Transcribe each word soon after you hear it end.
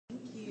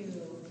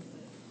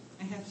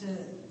have to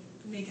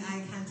make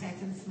eye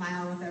contact and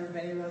smile with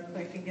everybody real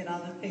quick and get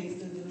all the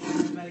faces and where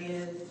everybody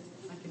is.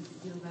 I can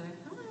feel better.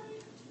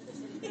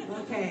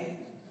 Hi.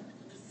 Okay.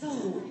 So,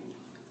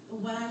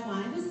 what I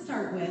wanted to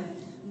start with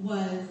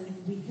was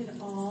if we could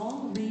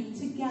all read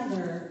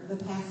together the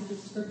passage of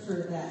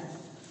scripture that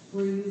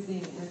we're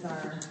using as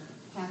our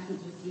passage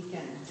this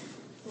weekend.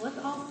 So let's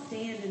all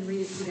stand and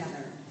read it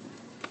together.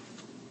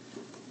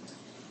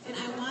 And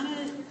I want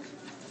to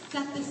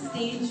set the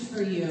stage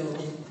for you.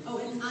 Oh,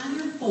 it's on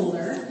your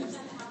folder.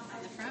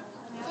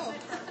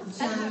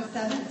 John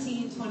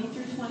 17, 20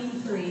 through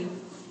 23.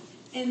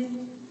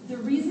 And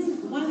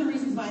one of the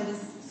reasons why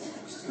this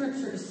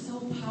scripture is so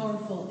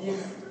powerful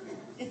is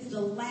it's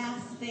the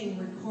last thing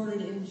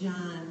recorded in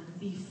John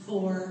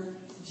before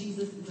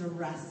Jesus is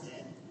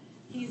arrested.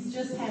 He's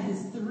just had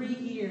his 3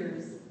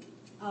 years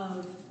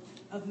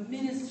of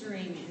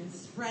ministering and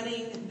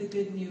spreading the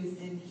good news,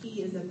 and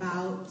he is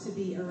about to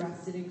be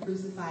arrested and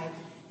crucified.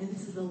 And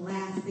this is the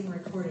last thing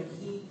recorded.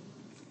 He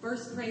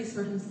first prays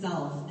for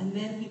himself, and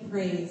then he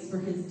prays for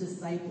his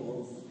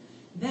disciples.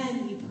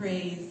 Then he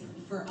prays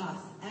for us,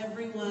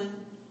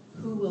 everyone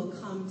who will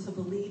come to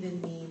believe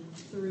in me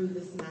through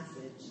this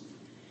message.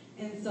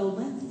 And so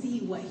let's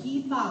see what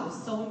he thought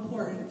was so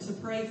important to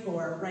pray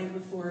for right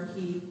before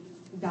he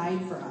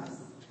died for us.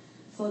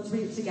 So let's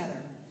read it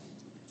together.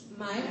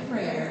 My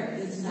prayer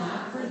is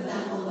not for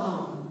them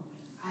alone.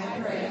 I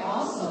pray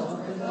also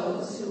for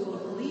those who will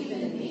believe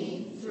in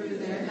me through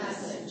their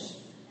message,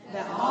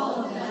 that all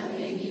of them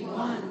may be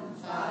one,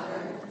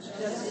 Father,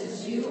 just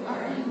as you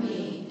are in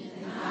me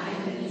and I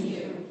am in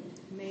you.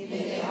 May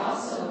they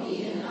also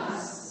be in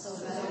us,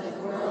 so that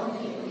the world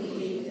may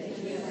believe that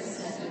you have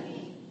sent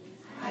me.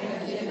 I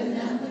have given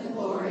them the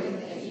glory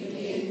that you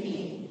gave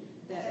me,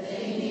 that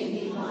they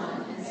may be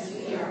one as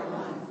we are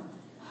one.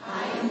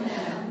 I in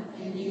them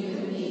and you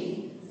in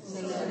me,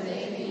 so that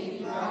they may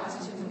be brought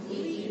to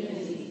complete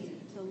unity,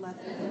 to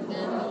let the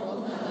world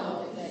will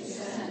know that you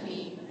sent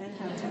me and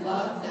have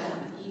loved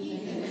them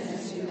even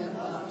as you have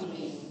loved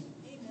me.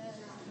 Amen.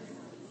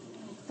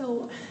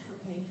 So,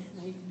 okay,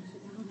 now you can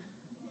sit down.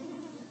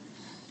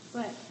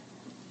 But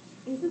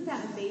isn't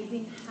that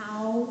amazing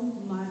how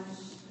much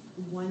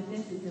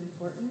oneness is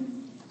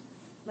important?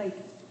 Like,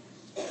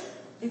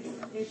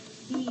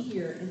 it's key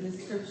here in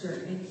this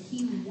scripture, and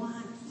he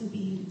wants to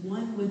be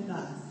one with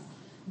us.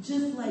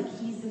 Just like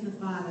he's in the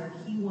Father,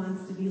 he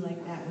wants to be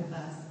like that with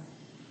us.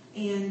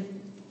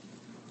 And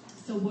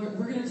so we're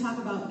going to talk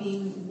about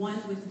being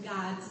one with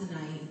God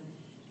tonight.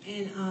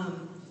 And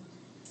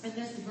in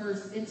this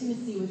verse,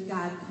 intimacy with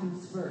God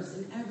comes first,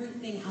 and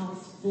everything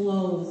else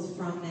flows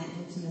from that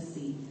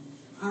intimacy.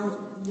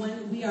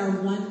 When we are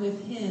one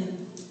with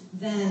him,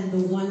 then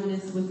the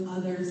oneness with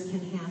others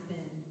can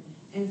happen.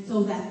 And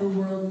so that the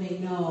world may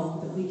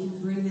know that we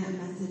can bring that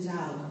message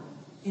out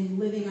in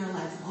living our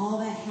lives. All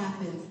that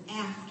happens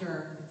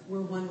after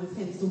we're one with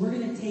him. So we're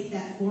going to take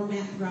that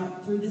format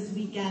through this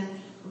weekend.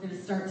 We're going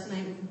to start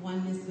tonight with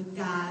oneness with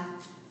God,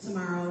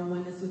 tomorrow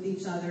oneness with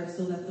each other,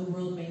 so that the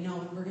world may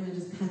know. And we're going to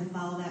just kind of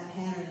follow that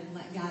pattern and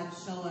let God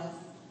show us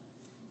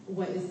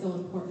what is so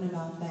important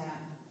about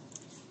that.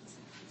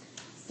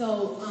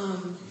 So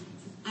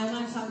I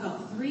want to talk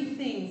about 3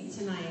 things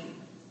tonight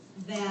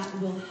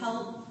that will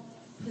help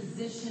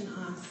position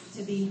us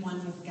to be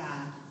one with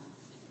God.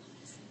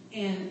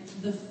 And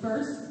the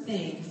first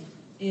thing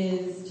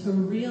is to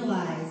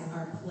realize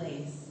our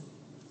place.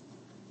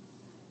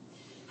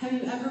 Have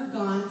you ever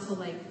gone to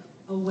like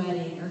a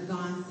wedding or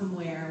gone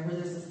somewhere where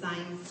there's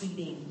assigned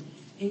seating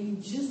and you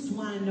just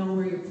want to know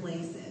where your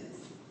place is?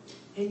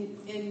 And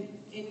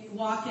you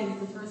walk in,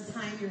 it's the first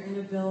time you're in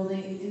this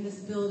building,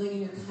 and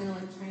you're kind of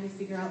like trying to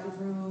figure out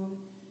the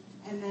room.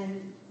 And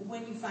then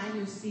when you find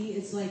your seat,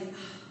 it's like,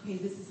 okay,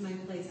 this is my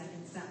place. I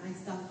can set my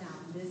stuff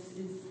down.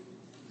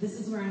 This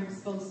is where I'm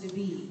supposed to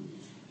be.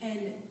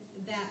 And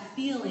that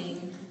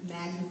feeling,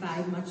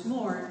 magnified much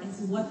more, is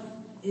what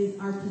is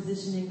our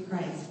position in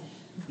Christ.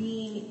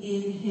 Being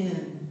in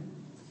him.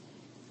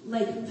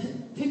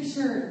 Like,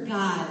 picture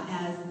God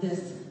as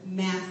this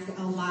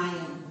a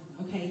lion.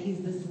 Okay, he's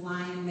this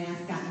lion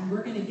mascot. And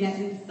we're going to get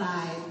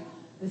inside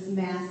this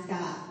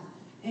mascot.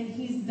 And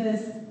he's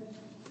this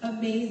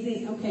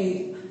amazing,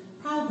 okay,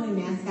 probably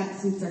mascot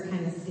suits are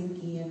kind of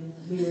stinky and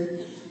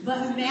weird, but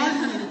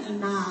imagine it's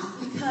not,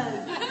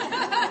 because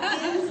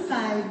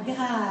inside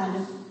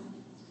God,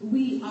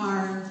 we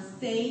are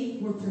safe,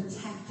 we're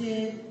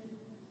protected,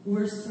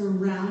 we're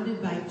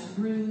surrounded by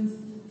truth,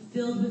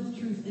 filled with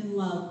truth and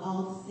love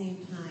all at the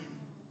same time.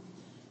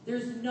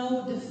 There's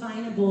no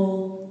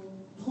definable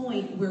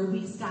point where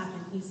we stop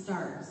and he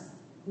starts.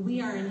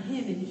 We are in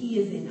him and he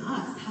is in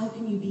us. How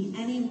can you be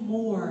any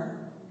more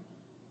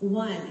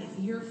one? If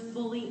you're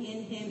fully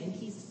in him and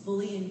he's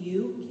fully in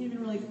you, we can't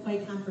even really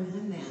quite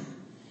comprehend that.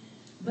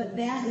 But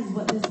that is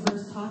what this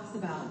verse talks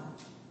about.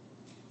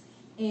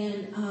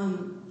 And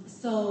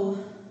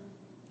so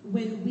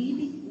when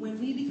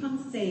we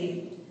become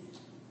saved,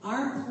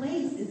 our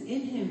place is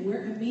in him.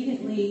 We're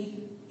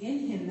immediately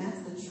in him.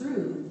 That's the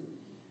truth.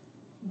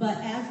 But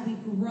as we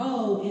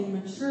grow and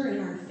mature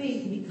in our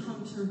faith, we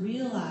come to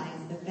realize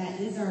that that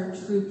is our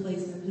true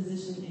place and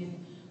position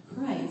in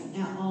Christ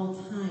at all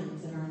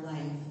times in our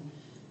life.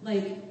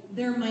 Like,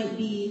 there might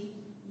be,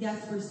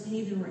 yes, we're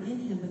saved and we're in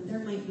him, but there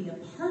might be a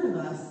part of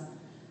us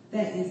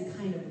that is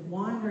kind of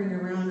wandering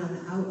around on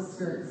the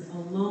outskirts,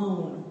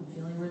 alone,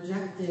 feeling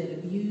rejected,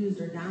 abused,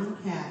 or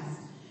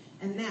downcast.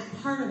 And that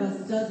part of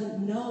us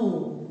doesn't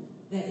know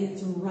that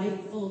its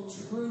rightful,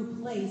 true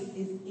place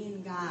is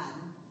in God.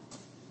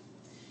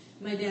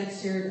 My dad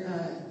shared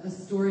a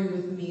story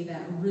with me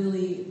that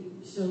really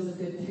shows a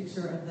good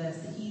picture of this.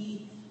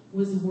 He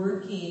was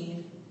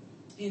working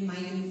in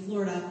Miami,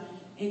 Florida,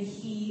 and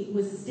he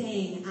was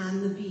staying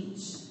on the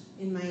beach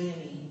in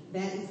Miami.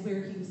 That is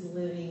where he was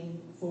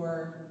living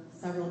for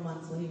several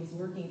months when he was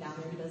working down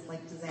there. He does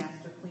like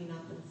disaster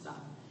cleanup and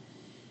stuff.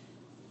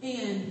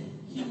 And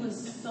he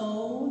was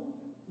so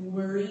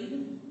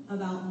worried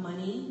about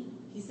money.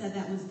 He said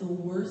that was the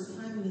worst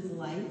time of his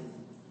life.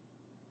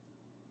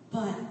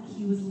 But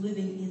he was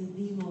living in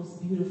the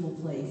most beautiful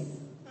place,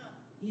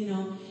 you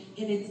know,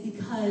 and it's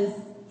because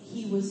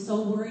he was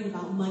so worried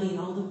about money and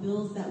all the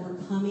bills that were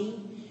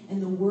coming,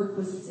 and the work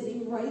was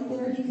sitting right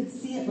there. He could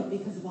see it, but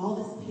because of all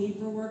this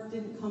paperwork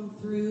didn't come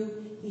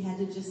through, he had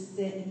to just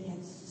sit, and he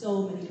had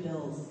so many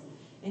bills,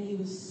 and he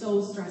was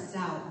so stressed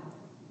out.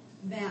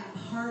 That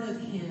part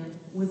of him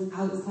was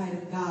outside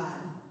of God.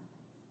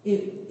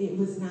 It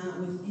was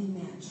not within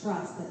that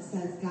trust that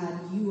says,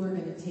 God, you are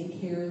going to take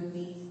care of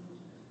me.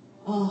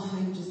 Oh,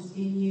 I'm just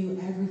in you.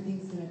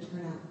 Everything's going to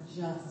turn out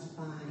just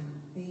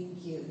fine.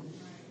 Thank you.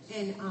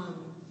 And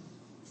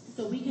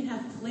so we can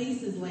have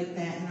places like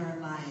that in our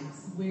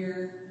lives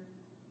where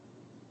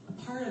a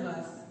part of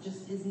us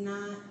just is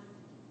not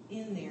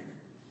in there.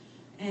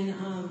 And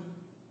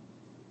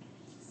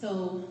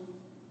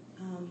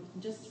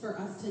just for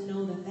us to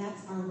know that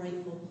that's our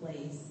rightful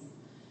place.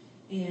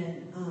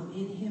 And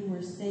in him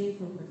we're safe,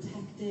 we're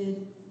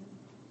protected.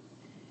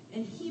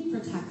 And he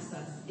protects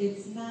us.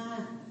 It's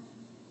not...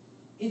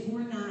 If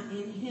we're not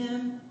in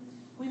him,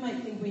 we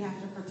might think we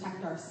have to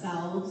protect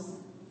ourselves,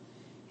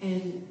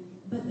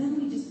 but then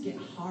we just get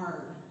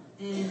hard.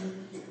 And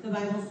the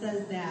Bible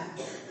says that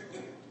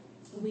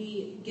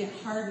we get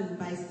hardened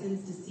by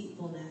sin's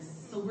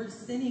deceitfulness. So we're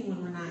sinning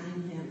when we're not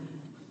in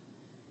him.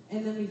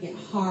 And then we get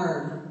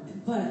hard.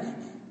 But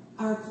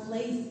our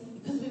place,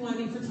 because we want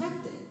to be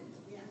protected.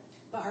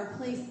 But our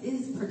place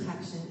is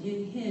protection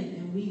in him,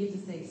 and we get to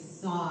stay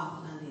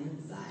soft on the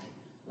inside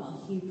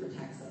while he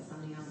protects us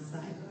on the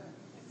outside.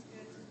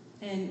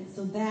 And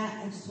so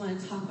that, I just want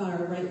to talk about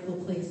our rightful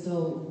place.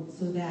 So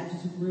that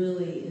just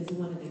really is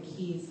one of the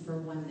keys for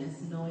oneness,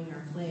 knowing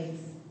our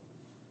place.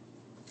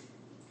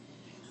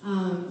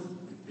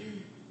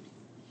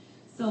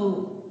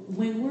 So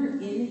when we're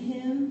in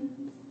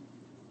him,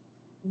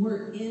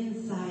 we're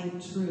inside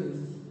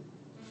truth.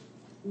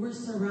 We're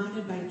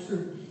surrounded by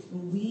truth.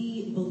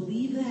 We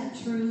believe that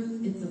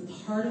truth. It's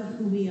a part of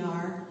who we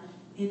are.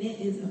 And it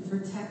is a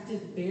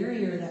protective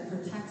barrier that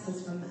protects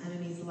us from the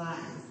enemy's lies.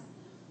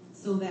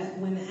 So that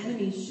when the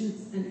enemy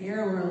shoots an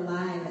arrow or a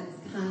lie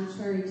that's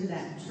contrary to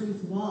that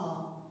truth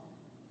wall,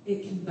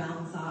 it can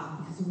bounce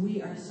off because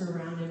we are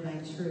surrounded by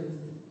truth.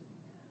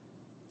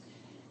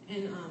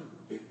 And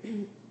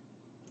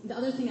the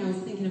other thing I was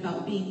thinking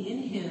about being in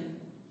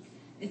him,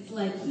 it's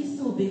like he's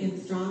so big and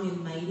strong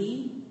and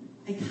mighty.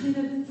 I kind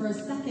of, for a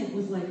second,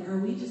 was like, are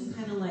we just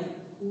kind of like,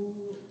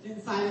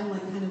 inside him,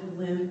 like kind of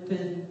limp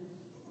and,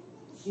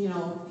 you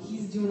know,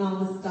 he's doing all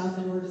this stuff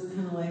and we're just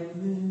kind of like,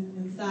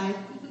 inside.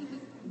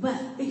 But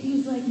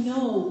he's like,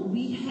 no,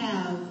 we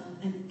have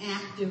an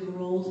active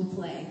role to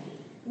play.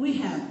 We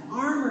have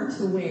armor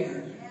to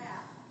wear.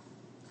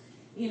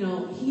 You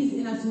know, he's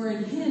in us, we're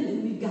in him,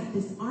 and we've got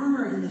this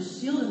armor and the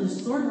shield and the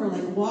sword, and we're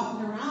like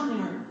walking around in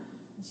our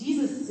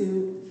Jesus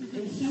suit,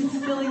 and he's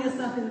filling us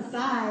up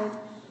inside,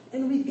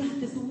 and we've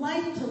got this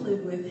life to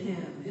live with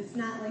him. It's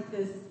not like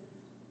this,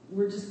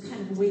 we're just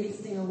kind of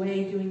wasting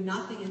away doing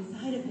nothing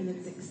inside of him.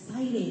 It's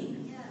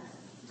exciting.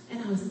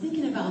 And I was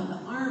thinking about the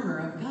armor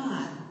of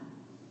God.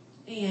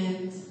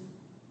 And,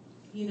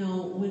 you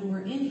know, when we're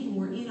in him,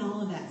 we're in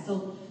all of that.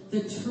 So the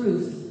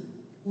truth,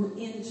 we're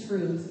in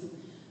truth.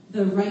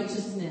 The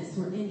righteousness,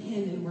 we're in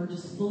him and we're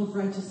just full of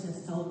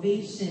righteousness.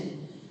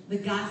 Salvation, the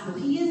gospel.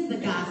 He is the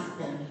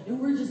gospel.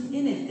 And we're just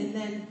in it. And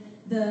then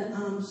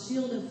the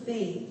shield of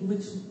faith,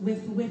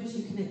 with which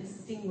you can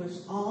extinguish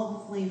all the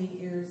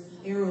flaming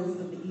arrows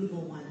of the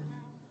evil one.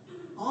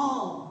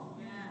 All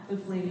the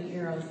flaming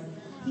arrows.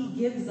 He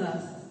gives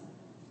us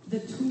the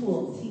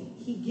tools.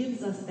 He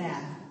gives us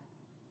that.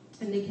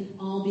 And they can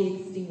all be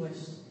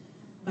extinguished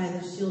by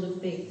the shield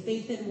of faith.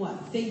 Faith in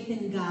what? Faith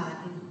in God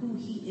and who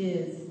he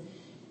is,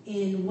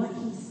 in what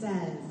he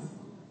says,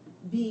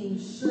 being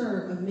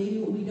sure of maybe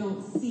what we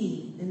don't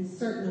see and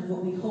certain of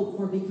what we hope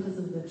for because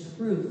of the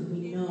truth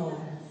we know,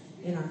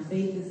 and our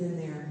faith is in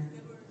there.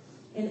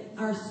 And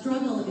our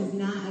struggle is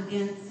not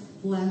against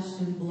flesh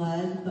and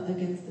blood, but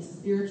against the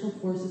spiritual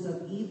forces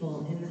of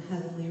evil in the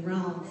heavenly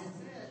realms.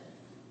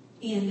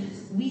 And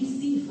we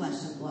see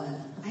flesh and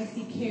blood. I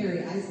see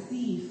Carrie. I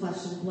see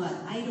flesh and blood.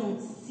 I don't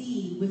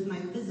see with my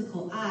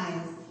physical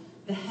eyes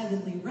the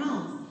heavenly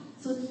realms.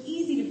 So it's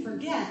easy to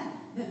forget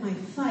that my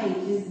fight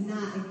is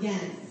not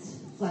against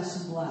flesh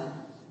and blood.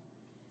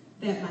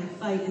 That my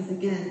fight is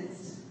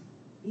against,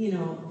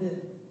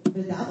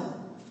 the devil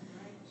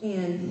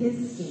and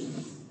his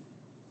schemes.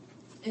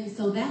 And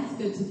so that's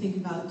good to think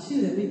about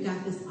too, that we've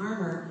got this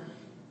armor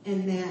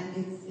and that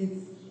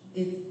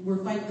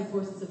we're fighting the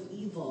forces of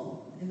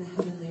evil in the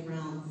heavenly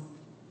realms.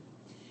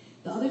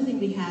 The other thing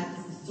we have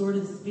is the sword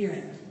of the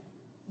Spirit,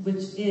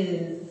 which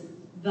is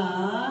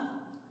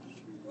the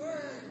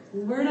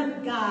Word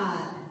of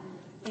God.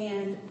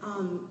 And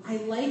I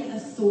like a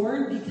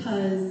sword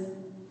because,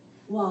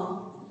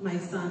 my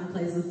son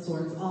plays with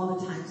swords all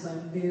the time, so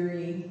I'm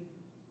very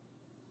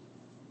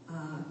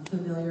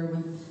familiar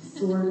with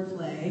sword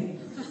play.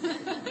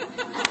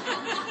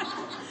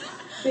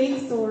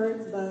 Fake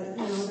swords, but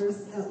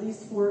there's at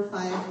least 4 or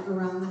 5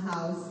 around the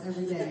house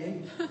every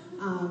day.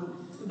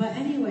 But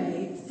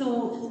anyway,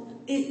 so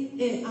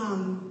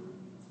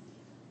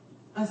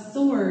a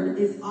sword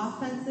is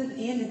offensive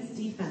and it's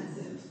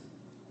defensive.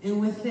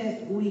 And with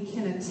it, we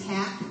can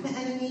attack the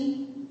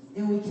enemy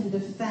and we can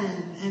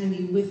defend the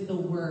enemy with the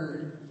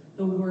word,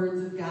 the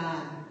words of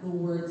God, the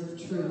words of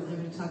truth. I'm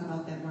going to talk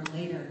about that more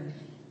later.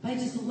 But I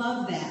just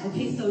love that.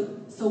 Okay, so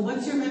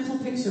what's your mental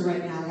picture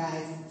right now,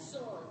 guys?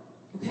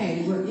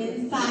 Okay, we're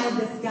inside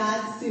this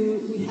God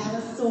suit. We have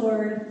a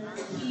sword.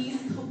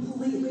 He's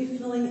completely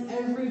filling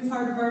every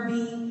part of our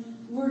being.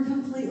 We're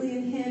completely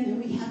in Him,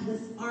 and we have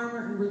this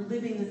armor, and we're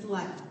living this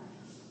life.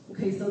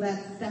 Okay, so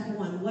that's step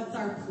 1. What's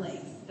our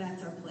place?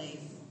 That's our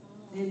place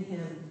in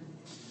Him.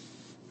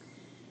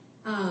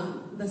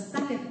 The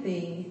second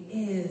thing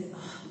is,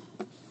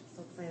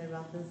 so excited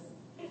about this.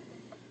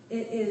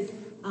 It is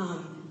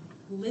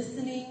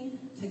listening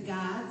to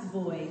God's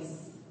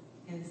voice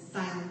and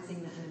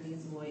silencing the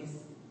enemy's voice.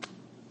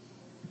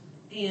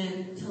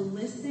 And to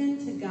listen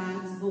to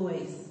God's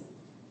voice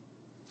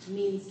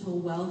means to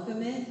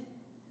welcome it,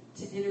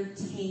 to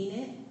entertain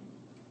it,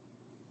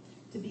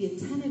 to be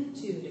attentive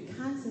to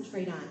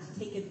concentrate on, to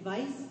take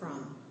advice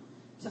from,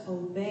 to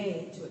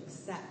obey, to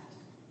accept.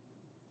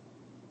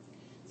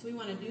 So we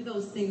want to do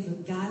those things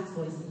with God's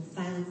voice and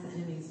silence the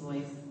enemy's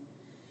voice.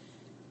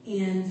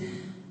 And,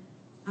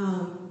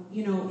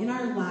 in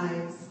our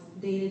lives,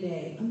 day to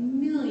day, a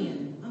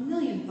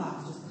million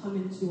thoughts just come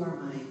into our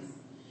minds.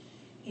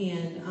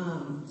 And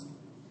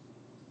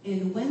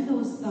when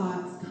those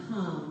thoughts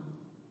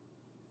come,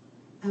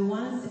 I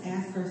want us to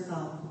ask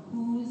ourselves,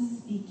 who's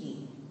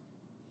speaking?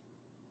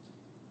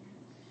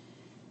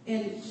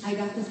 And I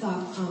got this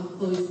off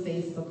Chloe's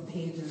Facebook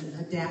page and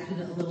adapted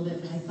it a little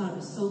bit, but I thought it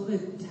was so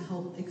good to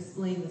help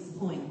explain this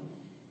point.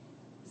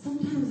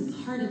 Sometimes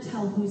it's hard to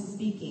tell who's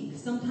speaking.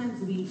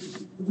 Sometimes we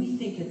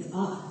think it's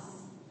us.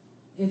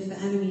 If the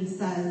enemy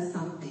says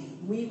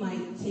something, we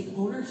might take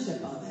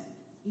ownership of it,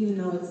 even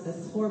though it's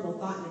this horrible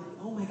thought. And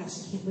oh my gosh,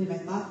 I can't believe I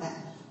thought that.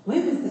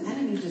 When was the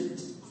enemy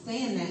just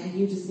saying that and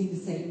you just need to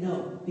say,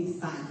 no, be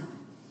silent?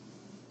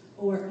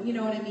 Or, you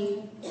know what I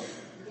mean? Yes.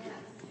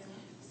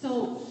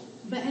 So,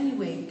 but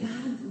anyway,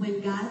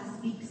 when God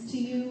speaks to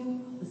you,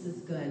 this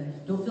is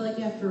good. Don't feel like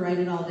you have to write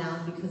it all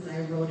down because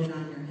I wrote it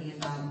on your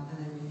handout and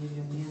I reviewed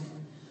it again.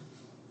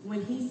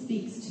 When He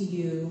speaks to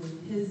you,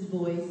 His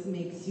voice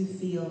makes you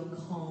feel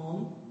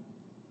calm.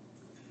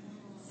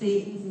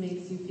 Satan's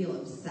makes you feel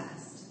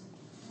obsessed.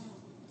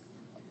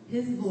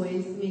 His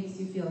voice makes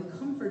you feel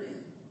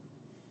comforted.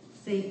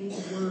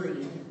 Satan's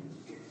worried.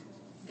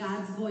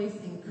 God's voice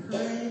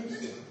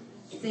encouraged.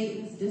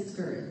 Satan's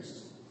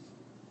discouraged.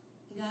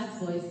 God's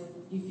voice,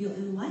 you feel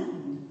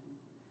enlightened.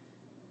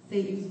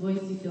 Satan's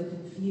voice, you feel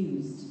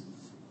confused.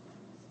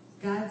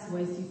 God's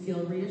voice, you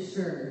feel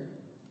reassured.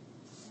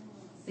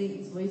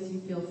 Satan's voice, you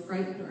feel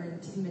frightened or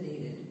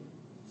intimidated.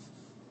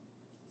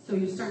 So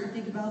you're starting to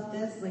think about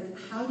this, like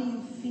how do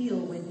you feel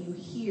when you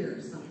hear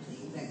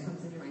something that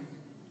comes in your mind?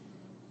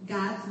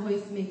 God's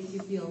voice makes you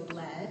feel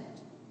led.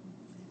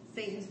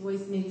 Satan's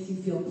voice makes you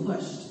feel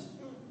pushed.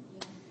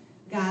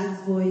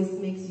 God's voice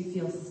makes you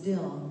feel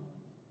still.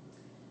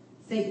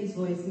 Satan's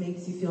voice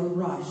makes you feel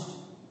rushed.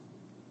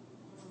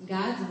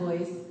 God's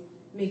voice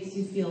makes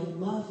you feel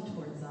love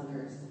towards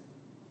others.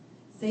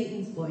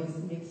 Satan's voice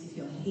makes you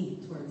feel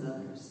hate towards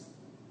others.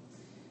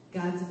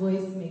 God's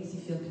voice makes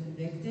you feel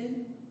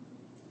convicted.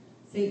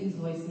 Satan's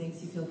voice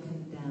makes you feel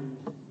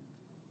condemned.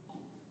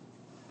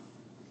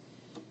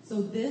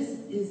 So this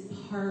is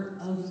part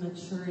of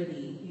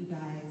maturity, you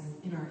guys,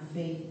 in our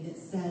faith. It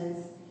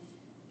says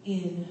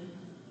in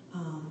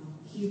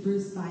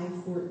Hebrews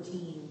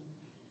 5:14,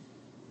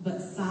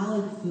 but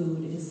solid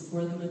food is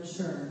for the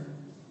mature,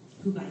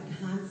 who by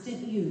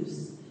constant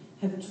use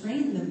have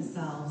trained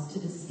themselves to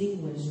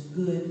distinguish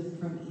good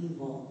from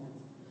evil.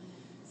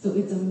 So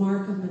it's a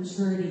mark of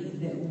maturity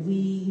that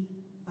we,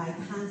 by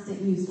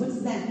constant use, what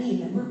does that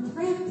mean? That we're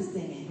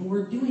practicing it and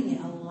we're doing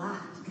it a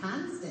lot,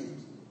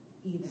 constant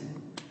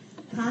even.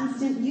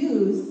 Constant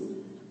use,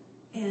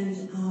 and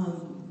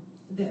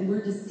that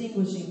we're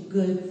distinguishing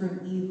good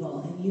from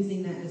evil and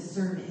using that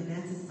discernment, and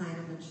that's a sign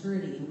of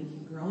maturity, and we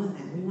can grow in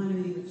that. We want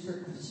to be mature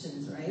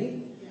Christians,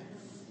 right? Yes.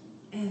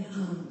 And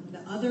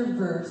the other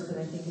verse that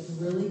I think is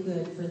really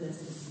good for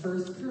this is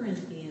 1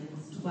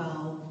 Corinthians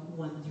 12,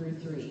 1 through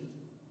 3.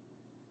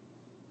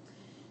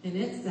 And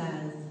it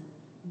says,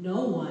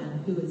 "No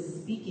one who is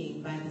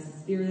speaking by the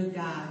Spirit of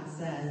God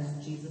says,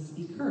 'Jesus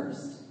be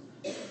cursed.'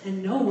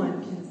 And no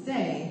one can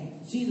say,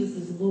 'Jesus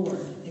is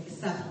Lord,'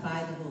 except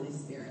by the Holy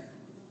Spirit."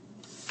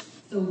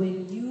 So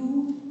when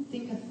you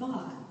think a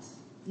thought,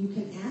 you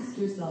can ask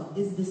yourself,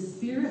 is the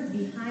Spirit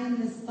behind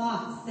this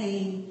thought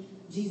saying,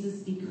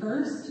 "Jesus be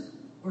cursed,"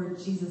 or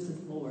 "Jesus is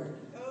Lord"?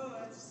 Oh,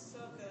 that's so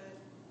good.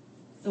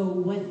 So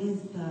what is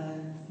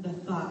the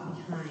thought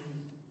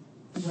behind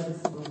what is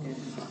spoken?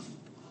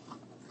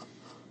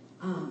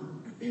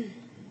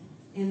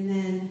 And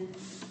then,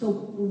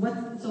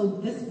 so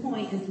this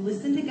point is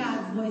listen to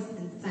God's voice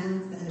and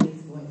silence the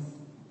enemy's voice.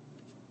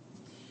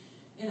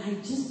 And I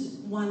just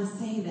want to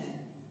say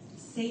that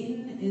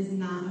Satan is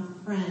not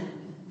a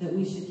friend that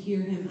we should hear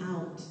him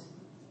out.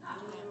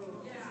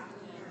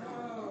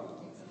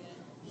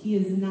 He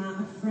is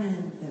not a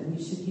friend that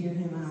we should hear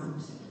him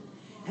out.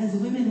 As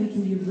women, we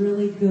can be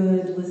really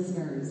good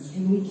listeners,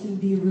 and we can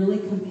be really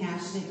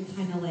compassionate and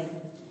kind of like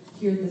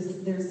hear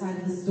their side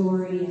of the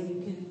story, and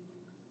you can,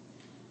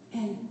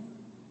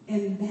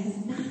 and that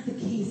is not the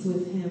case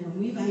with him. When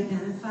we've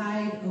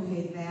identified,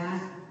 okay,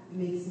 that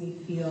makes me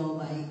feel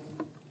like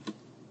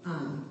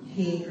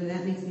hate, or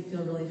that makes me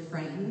feel really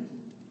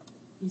frightened,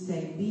 you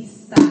say, "Be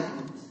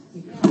silent."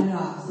 You cut it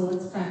off. So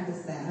let's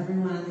practice that.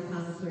 Everyone on the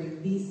count of 3.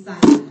 Be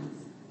silent.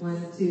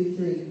 1, 2,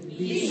 3.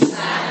 Be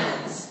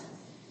silent.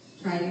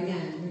 Try it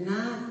again. You're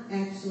not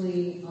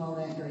actually all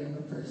that great of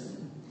a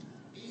person.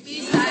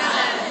 Be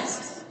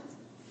silent.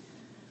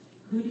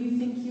 Who do you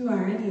think you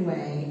are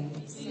anyway?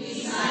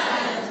 Be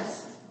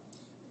silent.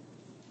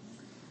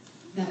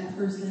 That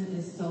person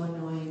is so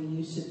annoying,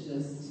 you should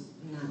just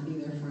not be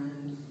their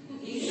friend.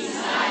 Be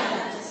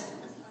silent.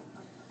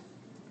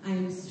 I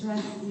am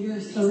stressed.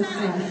 You're so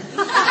stressed.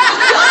 Before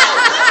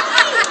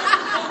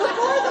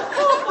the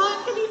full bot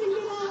can even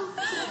get out.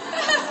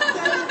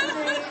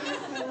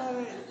 I love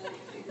it.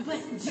 But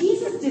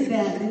Jesus did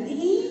that, didn't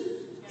he?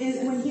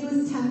 When he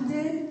was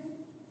tempted,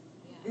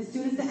 as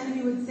soon as the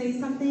enemy would say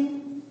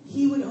something,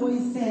 he would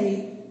always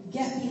say,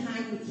 "Get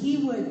behind me." He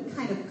would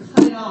kind of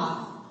cut it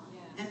off.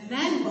 And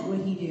then what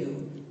would he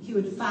do? He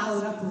would follow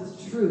it up with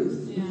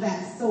truth, with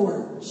that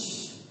sword.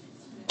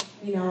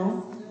 You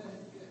know?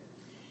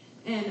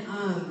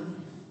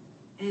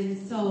 And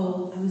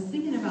so I was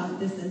thinking about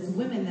this as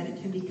women, that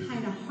it can be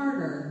kind of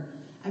harder.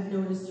 I've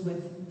noticed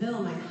with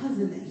Bill, my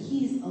husband, that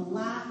he's a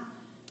lot,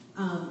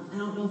 I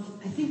don't know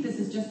I think this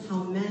is just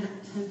how men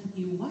tend to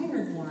be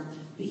wired more,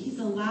 but he's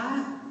a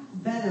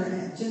lot better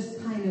at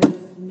just kind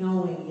of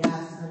knowing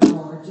yes or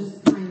no, or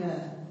just kind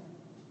of,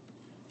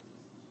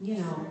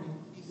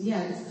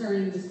 just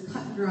starting just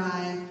cut and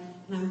dry,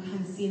 and I'm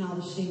kind of seeing all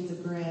the shades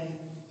of gray.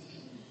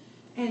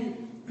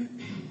 And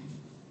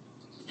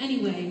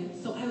anyway,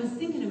 so I was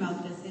thinking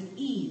about this, and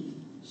Eve,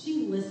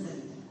 she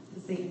listened to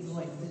Satan's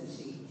voice, didn't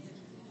she?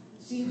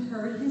 She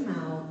heard him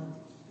out,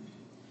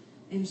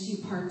 and she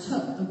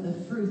partook of the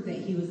fruit that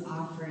he was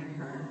offering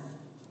her.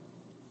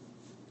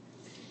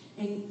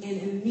 And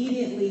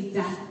immediately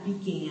death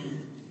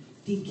began.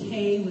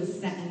 Decay was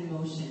set in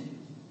motion.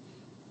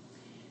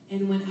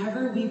 And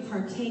whenever we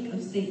partake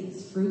of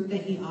Satan's fruit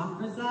that he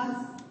offers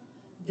us,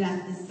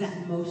 death is set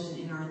in motion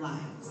in our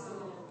lives.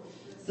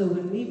 So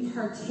when we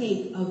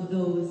partake of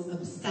those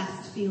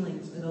obsessed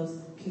feelings, or those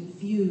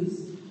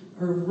confused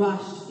or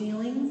rushed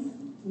feelings,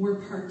 we're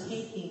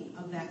partaking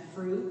of that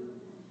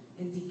fruit,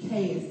 and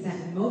decay is set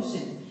in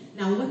motion.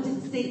 Now, what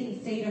did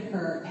Satan say to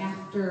her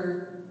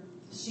after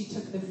she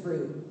took the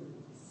fruit?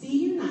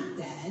 "See, you're not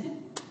dead."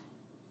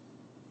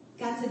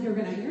 God said, you're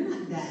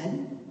not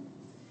dead.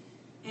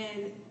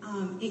 And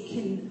it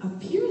can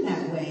appear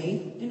that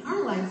way in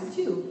our lives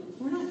too.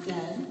 We're not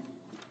dead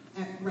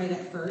right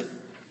at first,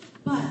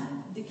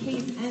 but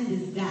decay's end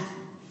is death,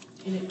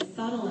 and it's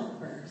subtle at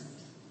first.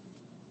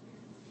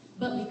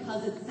 But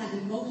because it's set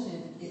in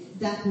motion,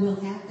 death will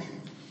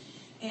happen.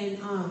 And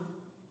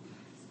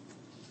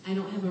I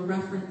don't have a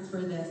reference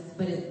for this,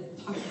 but it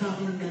talks about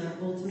in the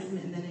Old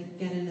Testament and then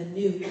again in the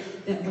New,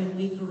 that when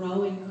we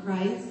grow in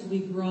Christ, we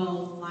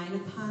grow line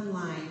upon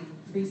line,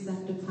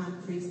 precept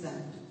upon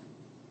precept.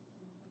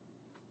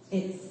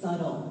 It's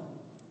subtle.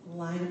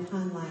 Line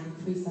upon line,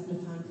 precept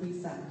upon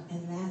precept.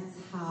 And that's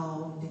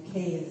how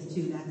decay is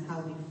too. That's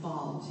how we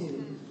fall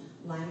too.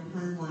 Line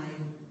upon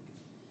line.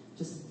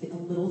 Just a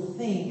little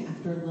thing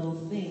after a little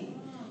thing.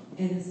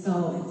 And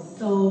so it's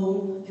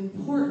so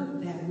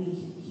important that we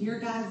hear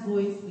God's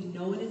voice, we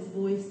know what his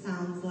voice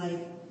sounds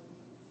like,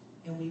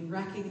 and we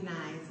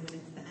recognize when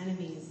it's the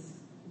enemy's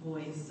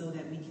voice, so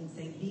that we can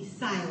say, "Be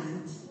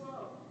silent."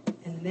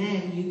 And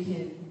then you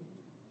can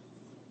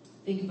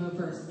think of a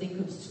verse, think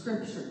of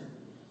scripture.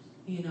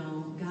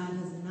 God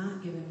has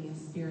not given me a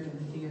spirit of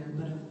fear,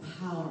 but of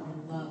power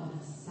and love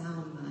and a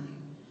sound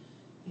mind.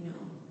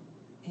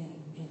 And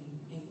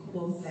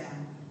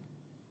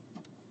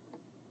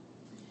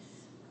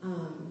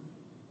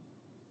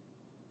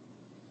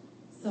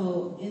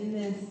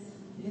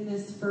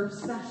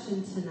first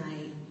session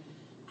tonight,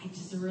 I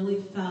just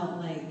really felt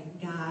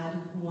like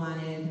God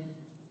wanted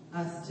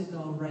us to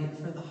go right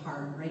for the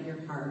heart, right your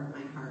heart,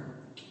 my heart,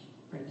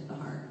 right to the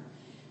heart.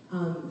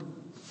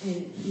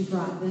 And he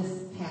brought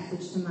this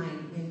passage to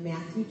mind in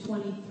Matthew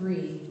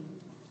 23.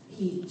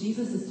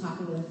 Jesus is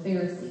talking to the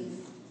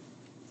Pharisees,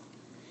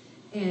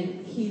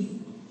 and he's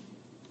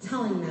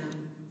telling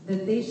them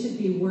that they should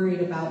be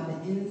worried about the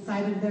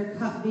inside of their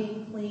cup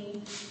being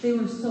clean. They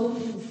were so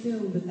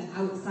consumed with the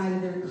outside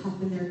of their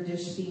cup and their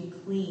dish being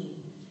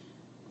clean.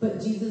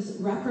 But Jesus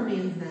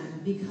reprimands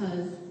them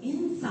because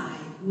inside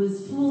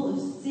was full of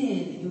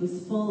sin. It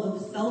was full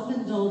of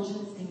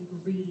self-indulgence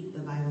and greed, the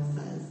Bible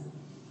says.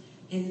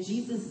 And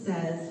Jesus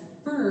says,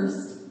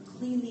 first,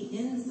 clean the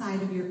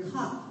inside of your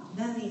cup.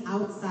 Then the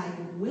outside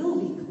will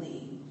be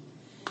clean.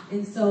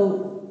 And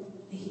so,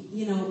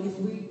 you know,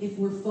 if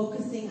we're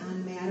focusing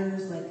on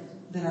matters like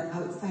that are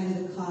outside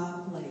of the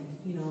cup, like,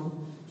 you know,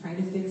 trying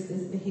to fix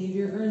this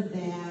behavior or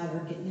that, or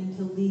getting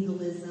into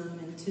legalism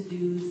and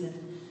to-dos,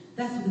 and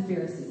that's what the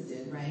Pharisees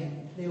did, right?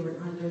 They were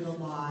under the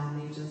law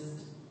and they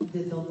just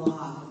did the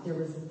law. There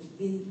was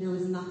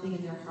nothing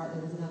in their heart.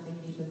 There was nothing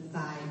deep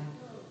inside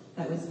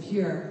that was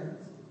pure.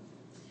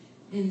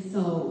 And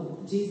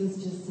so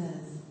Jesus just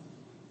says,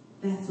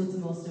 that's what's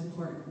most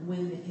important.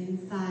 When the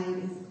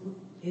inside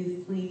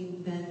is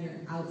clean, then your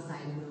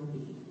outside will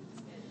be.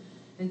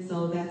 And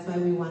so that's why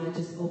we want to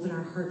just open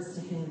our hearts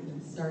to him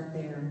and start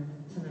there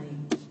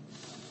tonight.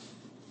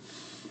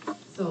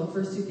 So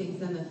first two things.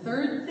 Then the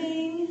third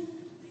thing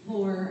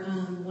for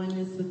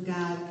oneness with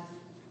God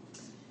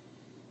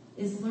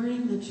is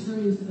learning the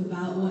truth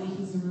about what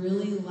he's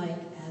really like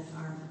as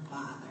our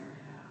Father.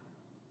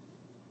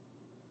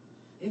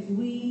 If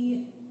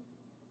we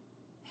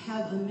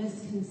have a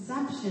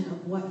misconception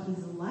of what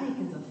he's like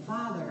as a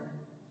father,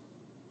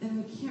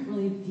 then we can't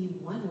really be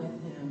one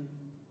with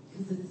him,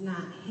 because it's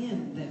not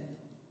him that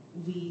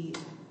we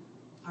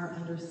are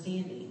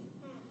understanding.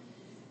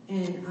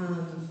 And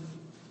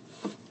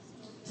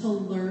to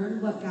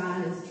learn what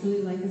God is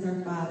truly like as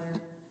our Father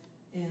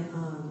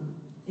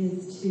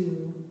is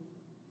to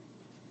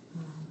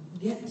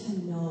get to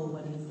know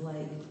what he's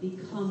like,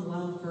 become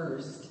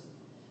well-versed,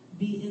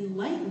 be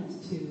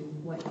enlightened to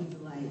what he's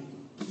like,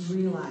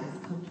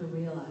 come to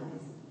realize.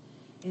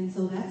 And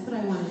so that's what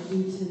I want to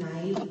do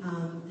tonight.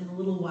 In a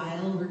little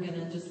while, we're going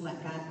to just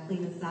let God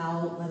clean us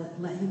out,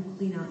 let him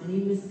clean out any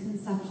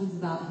misconceptions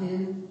about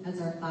him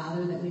as our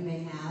Father that we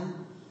may have.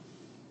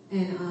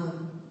 And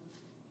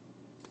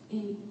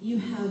you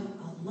have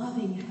a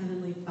loving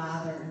Heavenly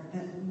Father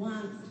that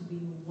wants to be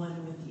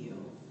one with you.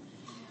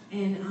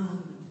 And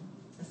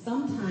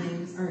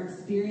sometimes our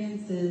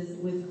experiences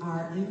with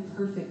our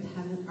imperfect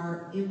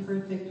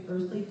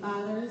earthly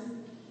fathers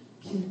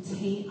can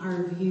taint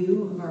our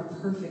view of our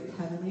perfect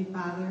Heavenly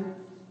Father.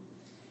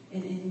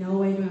 And in no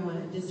way do I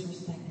want to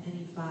disrespect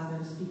any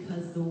fathers,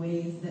 because the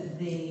ways that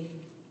they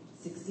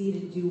succeed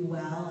and do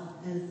well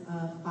as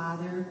a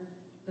father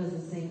does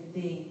the same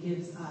thing,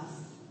 gives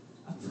us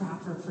a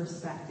proper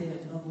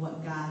perspective of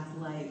what God's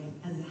like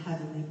as a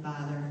Heavenly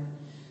Father.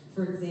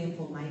 For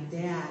example, my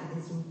dad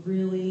is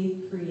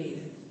really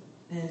creative,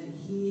 and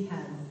he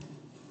has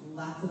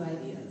lots of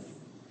ideas.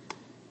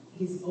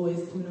 He's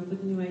always coming up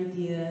with new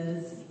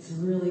ideas. He's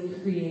really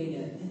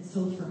creative. And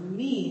so for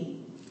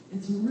me,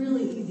 it's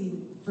really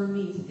easy for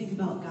me to think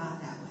about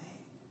God that way.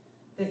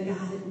 That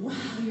God, wow,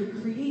 your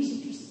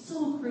creation, you're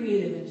so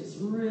creative, and just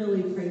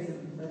really praise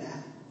him for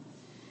that.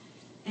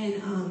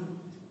 And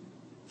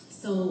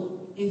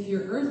so if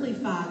your earthly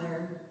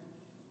father,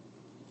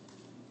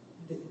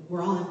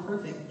 we're all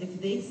imperfect, if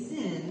they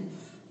sin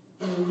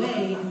in a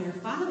way and they're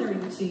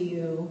fathering to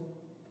you,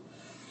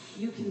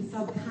 you can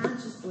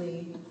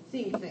subconsciously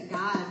think that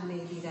God may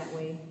be that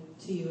way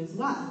to you as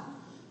well.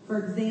 For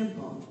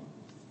example,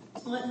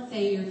 let's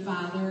say your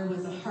father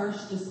was a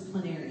harsh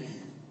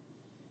disciplinarian,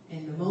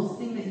 and the most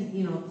thing that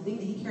the thing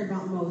that he cared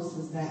about most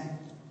was that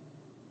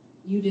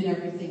you did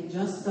everything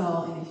just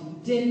so, and if you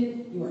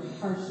didn't, you were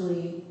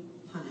harshly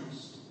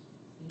punished.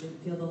 You didn't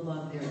feel the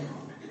love there at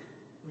all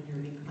when you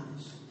were being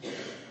punished.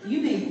 You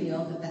may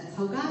feel that that's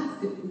how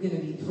God's going to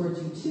be towards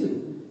you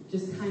too.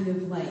 Just kind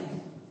of like,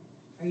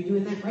 are you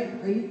doing that right?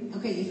 Are you?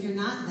 Okay, if you're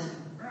not, then,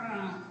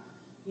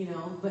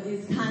 but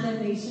is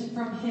condemnation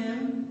from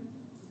him?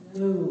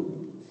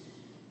 No.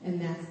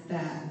 And that's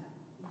that.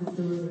 That's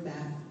the root of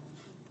that.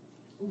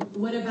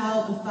 What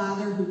about a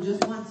father who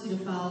just wants you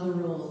to follow the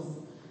rules?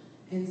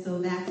 And so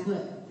that's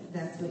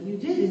what you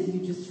did, is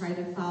you just tried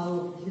to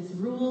follow his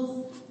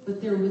rules,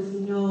 but there was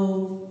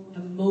no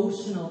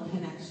emotional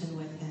connection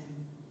with him.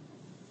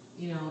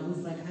 It was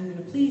like, I'm going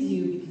to please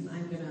you because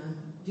I'm going to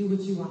do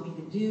what you want me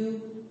to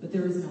do, but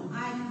there was no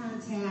eye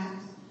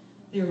contact.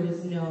 There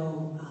was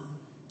no,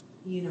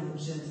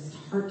 just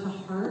heart to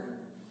heart.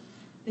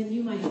 Then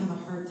you might have a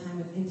hard time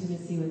with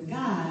intimacy with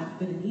God,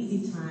 but an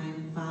easy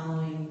time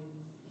following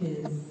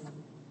his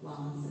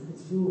laws and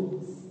his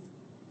rules.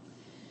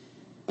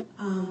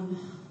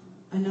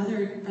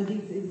 Are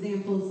these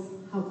examples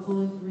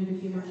helpful? Read a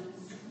few more.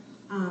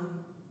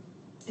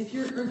 If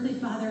your earthly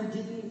father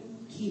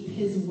didn't keep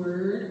his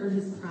word or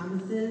his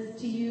promises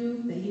to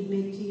you that he'd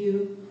make to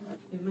you,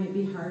 it might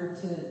be hard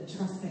to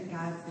trust that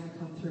God's going to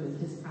come through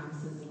with his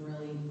promises and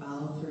really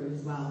follow through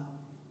as well.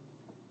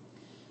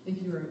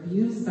 If you're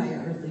abused by your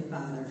earthly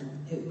father,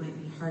 it might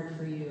be hard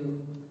for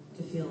you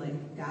to feel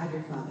like God,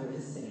 your father,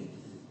 is safe.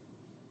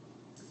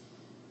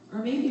 Or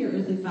maybe your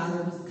earthly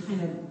father was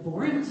kind of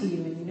boring to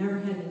you and you never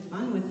had any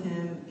fun with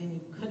him and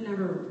you could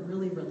never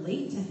really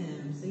relate to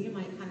him. So you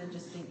might kind of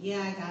just think,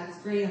 yeah, God's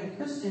great, I'm a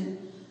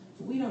Christian,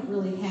 but we don't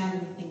really have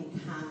anything in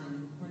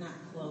common. We're not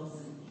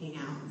close and hang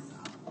out and stuff.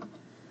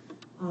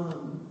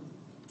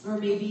 Or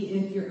maybe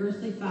if your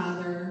earthly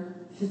father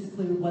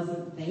physically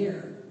wasn't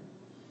there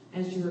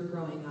as you were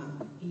growing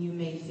up, you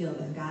may feel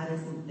that God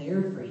isn't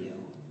there for you.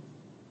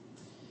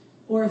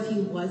 Or if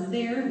he was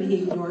there, but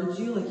he ignored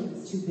you, like he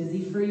was too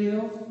busy for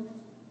you,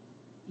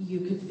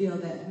 you could feel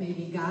that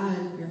maybe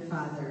God, your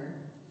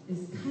father,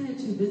 is kind of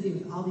too busy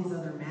with all these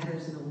other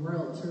matters in the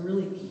world to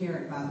really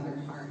care about your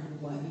heart and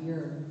what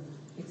you're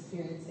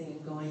experiencing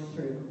and going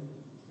through.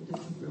 You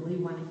just really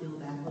want to heal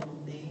that little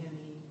thing. I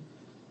mean,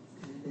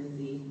 it's kind of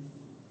busy.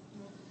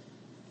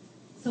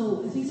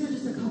 So these are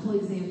just a couple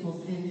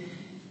examples, and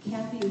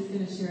Kathy is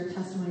going to share a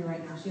testimony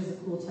right now. She has a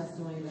cool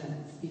testimony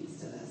that speaks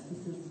to this.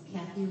 This is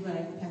Kathy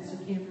Wright, Pastor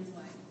Cameron's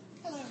wife.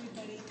 Hello,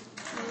 everybody.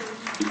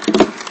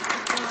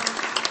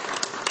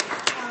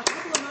 A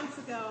couple of months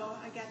ago,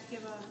 I got to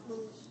give a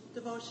little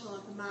devotional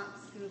at the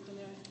MOPS group, and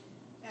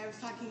I was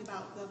talking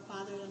about the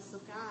fatherless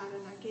of God,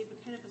 and I gave a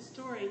kind of a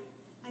story.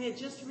 I had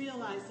just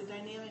realized the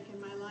dynamic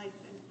in my life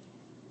and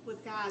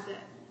with God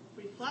that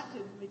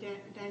reflected the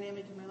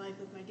dynamic in my life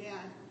with my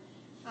dad.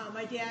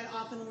 My dad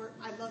often worked.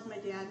 I loved my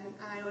dad, and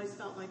I always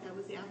felt like I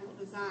was the apple of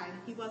his eye.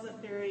 He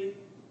wasn't very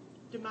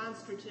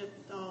demonstrative,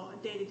 though,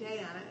 day to day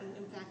on it. And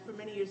in fact, for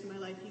many years of my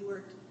life, he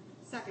worked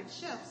second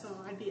shift, so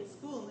I'd be at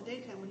school in the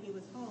daytime when he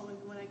was home, and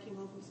when I came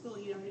home from school,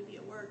 he'd already be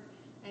at work,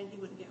 and he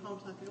wouldn't get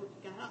home until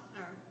I got up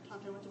or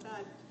after I went to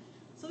bed.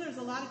 So there's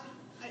a lot of.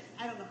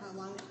 I don't know how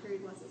long that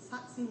period was. It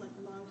seemed like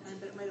a long time,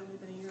 but it might have only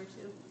been a year or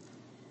two.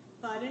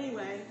 But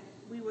anyway,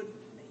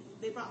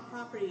 they bought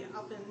property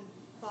up in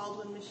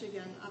Baldwin,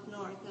 Michigan, up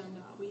north,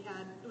 and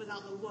it was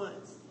out in the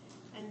woods.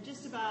 And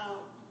just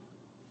about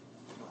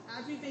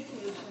every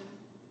vacation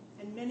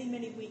and many,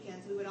 many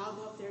weekends, we would all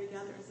go up there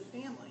together as a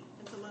family.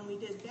 And so when we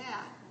did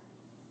that,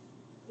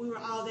 we were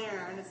all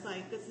there, and it's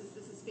like, this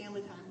is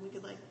family time. We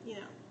could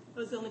it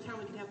was the only time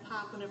we could have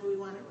pop whenever we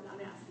wanted without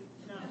asking.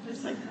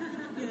 Just like,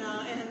 and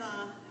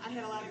I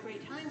had a lot of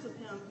great times with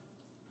him,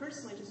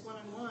 personally, just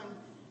one-on-one,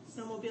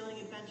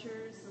 snowmobiling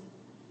adventures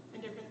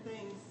and different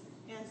things.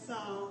 And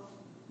so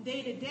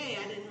day to day,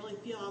 I didn't really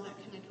feel all that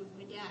connected with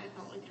my dad. I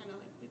felt like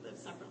we lived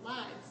separate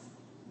lives.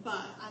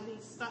 But on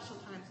these special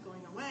times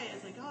going away, I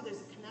was like, oh,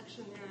 there's a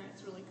connection there, and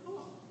it's really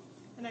cool.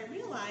 And I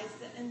realized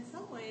that in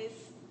some ways,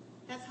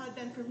 that's how it's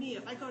been for me.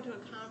 If I go to a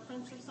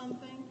conference or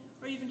something,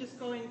 or even just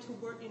going to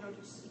work,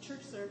 to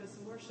church service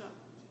and worship,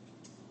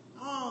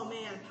 oh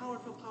man,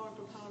 powerful,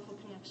 powerful, powerful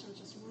connections,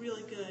 just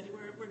really good.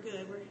 We're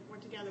good. We're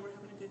together. We're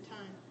having a good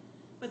time.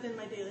 But then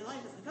my daily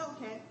life is like, oh,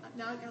 okay,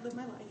 now I gotta live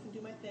my life and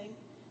do my thing.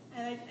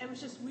 And it was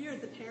just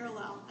weird, the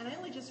parallel. And I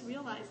only just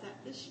realized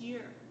that this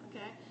year,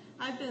 okay?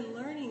 I've been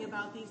learning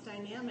about these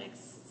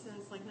dynamics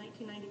since like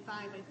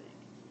 1995, I think.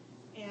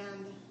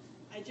 And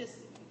I just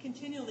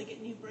continually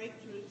get new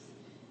breakthroughs.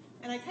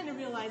 And I kind of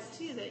realized,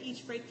 too, that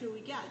each breakthrough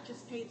we get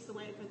just paves the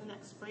way for the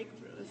next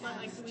breakthrough. It's not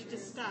like we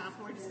just stop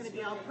and we're just going to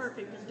be all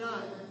perfect and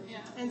done.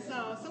 Yeah. And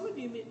so some of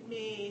you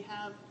may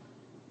have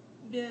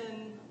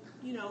been,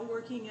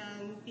 working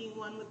on being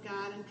one with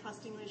God and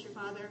trusting Him as your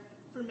Father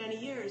for many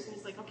years. And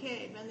it's like,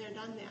 okay, been there,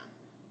 done that.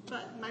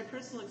 But my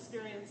personal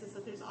experience is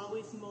that there's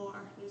always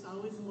more. There's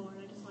always more,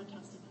 and I just want to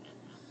testify on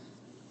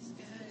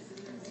that.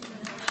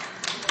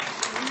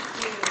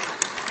 Thank you.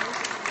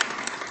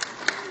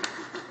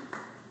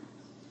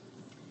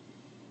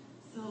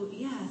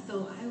 So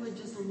I would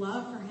just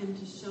love for him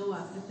to show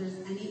us if there's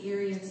any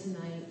area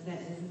tonight that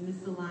is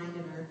misaligned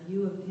in our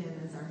view of him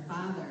as our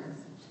Father.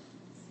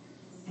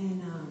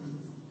 And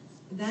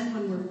then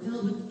when we're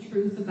filled with the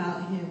truth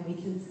about him, we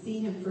can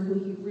see him for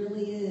who he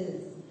really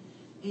is.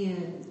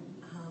 And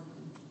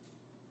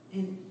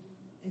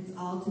it's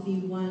all to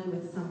be one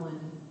with someone.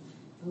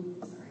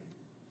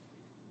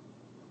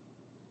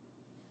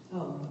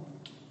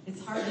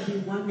 It's hard to be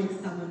one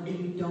with someone who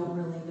you don't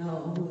really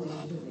know who they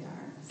truly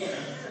are. So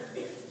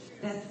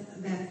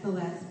that's the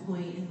last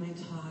point in my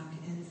talk.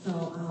 And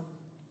so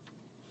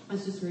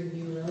let's just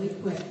review really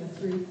quick. The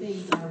three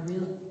things are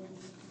real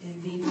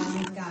in being one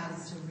with God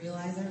is to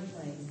realize our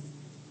place,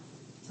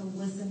 to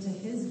listen to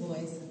his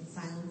voice and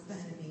silence the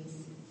enemies,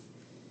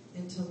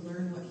 and to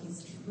learn what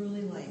he's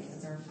truly like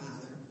as our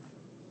Father.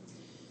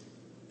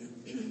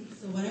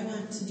 So what I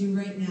want to do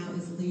right now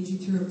is lead you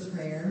through a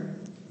prayer.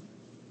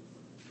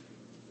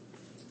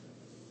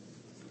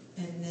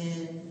 And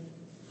then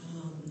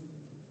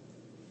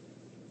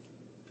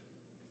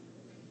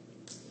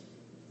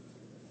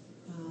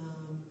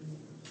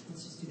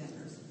let's just do that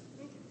first.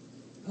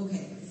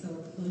 Okay, so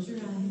close your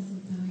eyes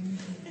and bow your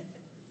head.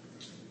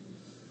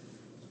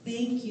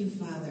 Thank Thank you,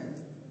 Father,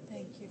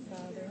 Thank you,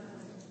 Father,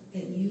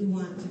 that you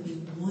want to be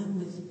one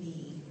with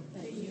me.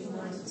 that you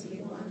want to be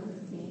one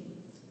with me.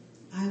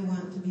 I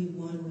want to be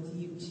one with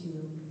you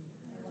too.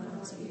 I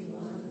want to be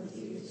one with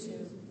you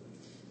too.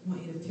 I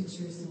want you to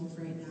picture yourself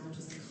right now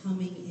just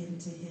coming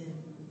into him.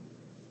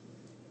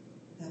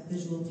 That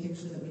visual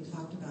picture that we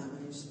talked about,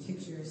 when you just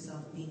picture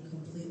yourself being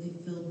completely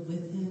filled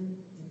with him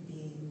and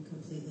being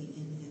completely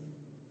in him.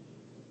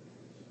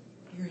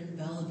 You're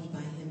enveloped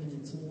by him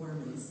and it's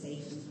warm and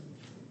safe.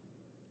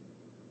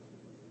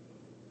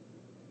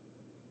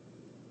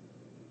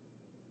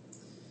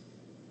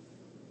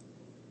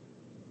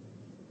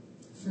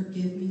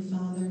 Forgive me,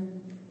 Father,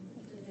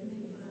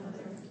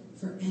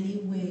 for any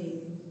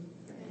way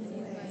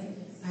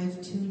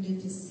I've tuned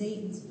into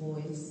Satan's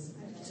voice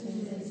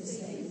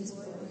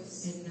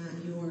and not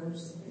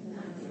yours.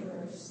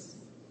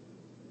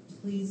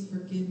 Please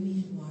forgive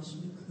me and wash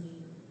me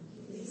clean.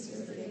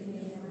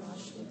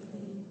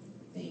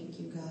 Thank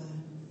you,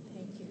 God.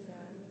 Thank you,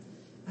 God.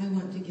 I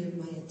want to give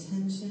my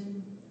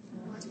attention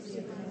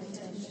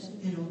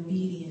and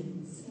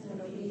obedience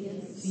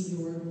to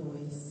your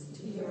voice.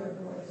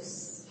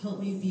 Help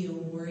me be a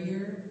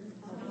warrior,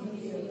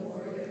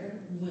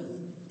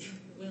 willing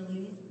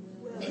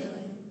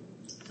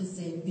to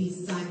say, be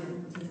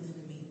silent to the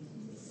enemy.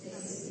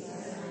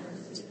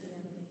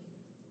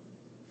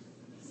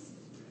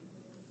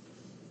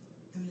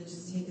 I'm going to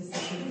just take a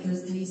second. If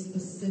there's any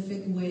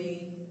specific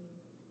way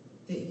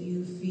that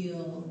you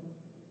feel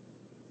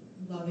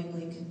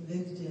lovingly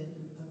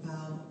convicted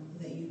about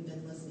that you've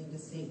been listening to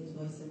Satan's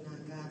voice and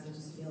not God's, I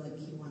just feel like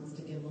he wants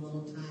to give a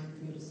little time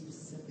for you to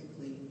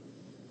specifically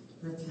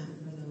repent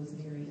for those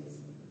areas.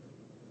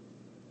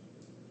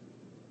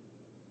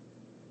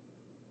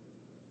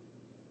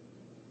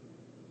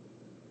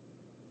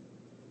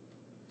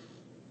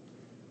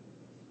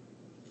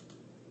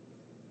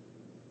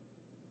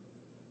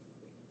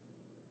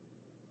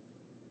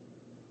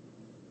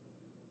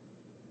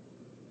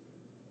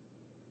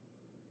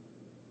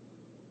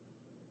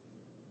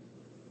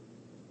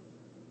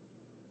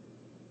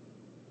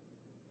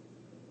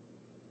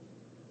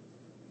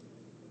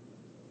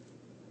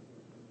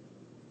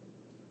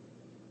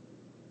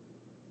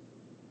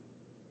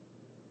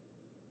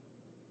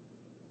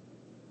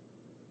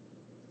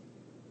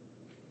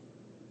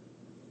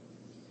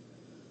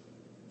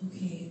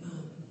 Okay,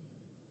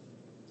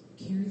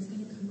 Carrie's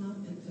going to come up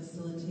and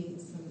facilitate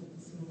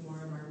some more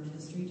of our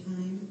ministry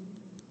time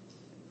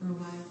for a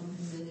while, and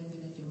then I'm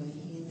going to do a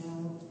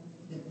handout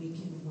that we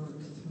can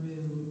work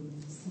through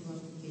some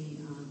of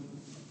the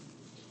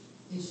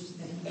issues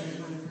that you might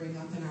want to bring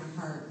up in our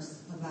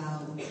hearts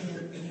about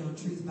him,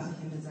 truth about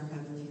him as our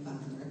Heavenly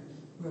Father,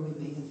 where we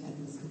may have had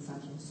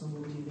misconceptions. So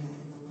we'll do that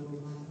in a little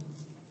while.